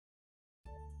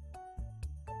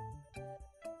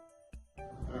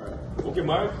Okay,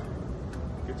 Mark.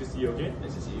 Good to see you again.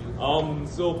 Nice to see you.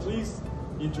 So please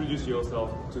introduce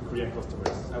yourself to Korean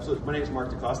customers. Absolutely. My name is Mark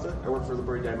DaCosta. I work for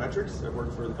Liburdi Dimetricssa의. I've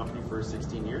worked for the company for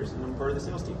 16 years, and I'm part of the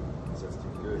sales team.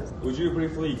 Good. Would you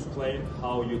briefly explain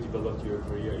how you developed your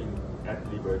career at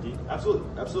Liburdi?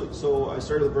 Absolutely. So I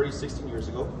started Liburdi 16 years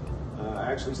ago.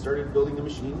 I actually started building the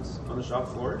machines on the shop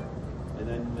floor, and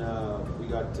then we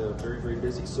got very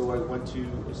busy. So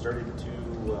I started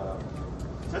to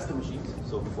test the machines.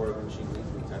 So before every machine leaves,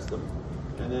 we test them.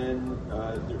 And then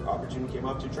the opportunity came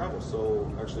up to travel. So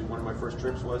actually one of my first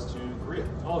trips was to Korea.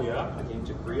 Oh yeah? I came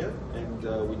to Korea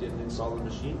and we did an install the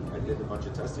machine. I did a bunch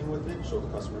of testing with it, showed the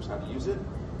customers how to use it.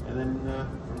 And then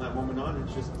from that moment on,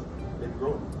 it's just been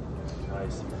growing.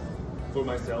 Nice. For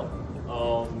myself,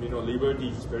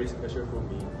 Liburdi is very special for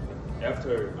me.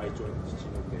 After I joined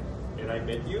Jinhote and I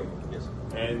met you, Yes.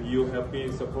 and you have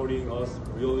been supporting us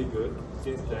really good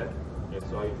since then. Yeah,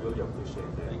 so I really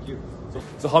appreciate that. Thank you.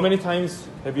 So how many times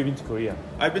have you been to Korea?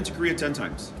 I've been to Korea 10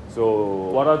 times. So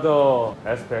what are the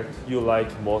aspects you like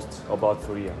most about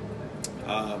Korea?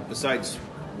 Besides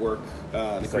work,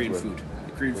 the Korean work. food.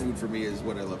 The Korean food for me is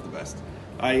what I love the best.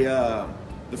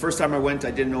 The first time I went,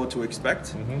 I didn't know what to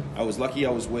expect. I was lucky.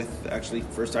 I was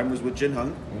first time was with Jin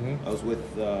Hung. I was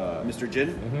with Mr.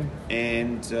 Jin,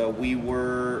 and we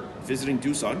were visiting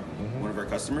Doosan, one of our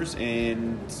customers,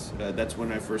 and that's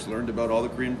when I first learned about all the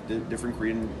different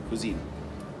Korean cuisine.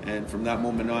 And from that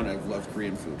moment on, I've loved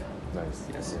Korean food. Nice.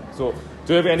 Yes. So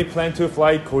do you have any plan to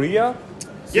fly Korea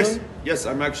soon? Yes.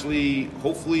 I'm actually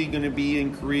hopefully going to be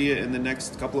in Korea in the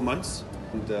next couple of months,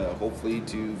 and hopefully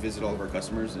to visit all of our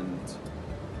customers and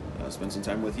spend some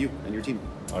time with you and your team.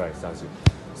 All right, sounds good.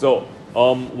 So,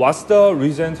 what's the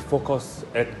recent focus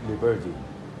at Liburdi?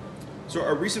 So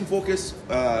our recent focus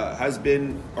has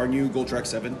been our new GoldTrack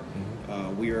 7.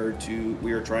 We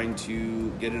are trying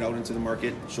to get it out into the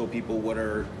market, show people what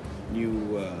our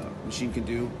new machine can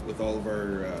do with all of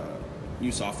our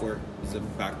new software is the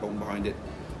backbone behind it.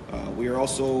 We are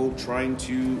also trying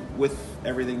to, with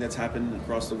everything that's happened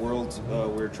across the world,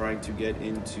 we're trying to get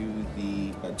into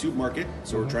the tube market.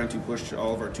 So we're trying to push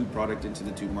all of our tube product into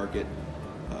the tube market.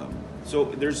 So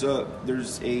there's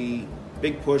a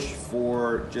big push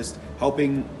for just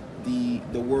helping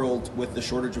the world with the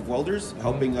shortage of welders,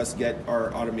 helping us get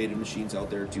our automated machines out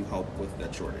there to help with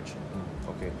that shortage.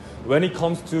 Okay. When it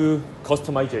comes to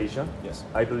customization, Yes.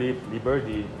 I believe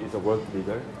Liburdi is a world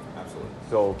leader. Absolutely.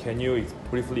 So can you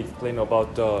briefly explain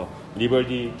about the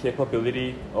Liburdi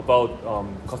capability about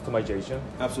customization?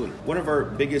 Absolutely. One of our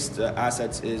biggest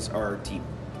assets is our team.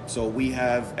 So we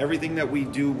have everything that we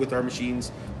do with our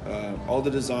machines, all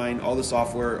the design, all the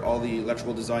software, all the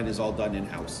electrical design is all done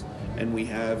in-house. And we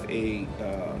have a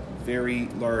very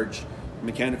large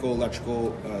mechanical,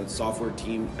 electrical, software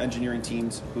team, engineering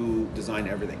teams who design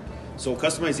everything. So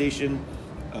customization,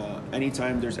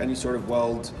 anytime there's any sort of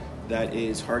weld that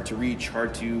is hard to reach,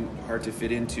 hard to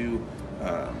fit into,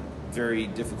 very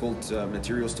difficult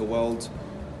materials to weld,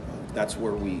 that's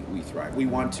where we thrive. We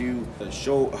want to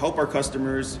help our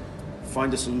customers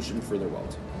find a solution for their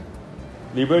weld.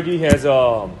 Liburdi has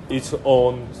its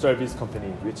own service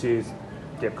company, which is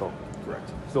Gecko. Correct.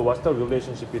 So what's the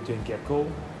relationship between Gecko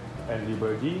and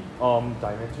Liburdi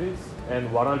Dimetrics,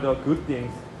 and what are the good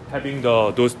things having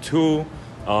those two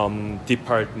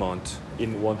departments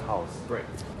in one house? Right.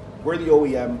 We're the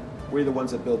OEM. We're the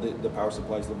ones that build the power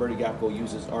supplies. Liburdi Gapco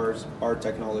uses our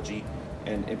technology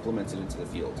and implements it into the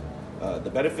field. The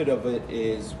benefit of it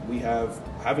is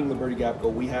having Liburdi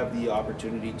Gapco, we have the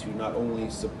opportunity to not only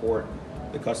support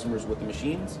the customers with the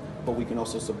machines, but we can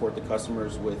also support the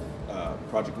customers with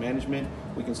project management.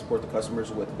 We can support the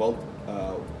customers with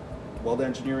weld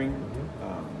engineering,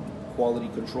 quality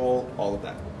control, all of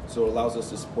that. So it allows us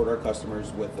to support our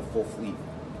customers with the full fleet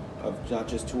of not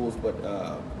just tools, but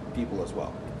people as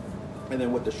well. And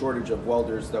then with the shortage of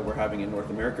welders that we're having in North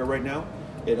America right now,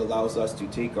 it allows us to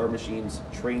take our machines,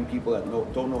 train people that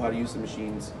don't know how to use the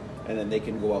machines, and then they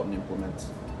can go out and implement.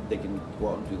 They can go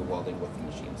out and do the welding with the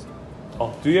machines.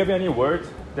 Do you have any words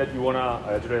that you want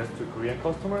to address to Korean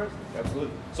customers?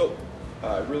 Absolutely. So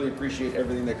I really appreciate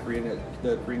everything that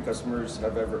the Korean customers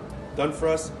have ever done for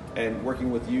us, and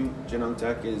working with you, Jin Hung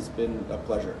Tech, has been a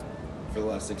pleasure for the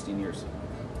last 16 years.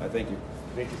 I thank you.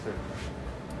 Thank you, sir.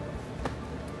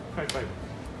 High five.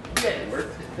 Yeah, it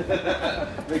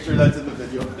worked. Make sure that's in the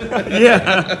video.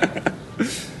 Yeah.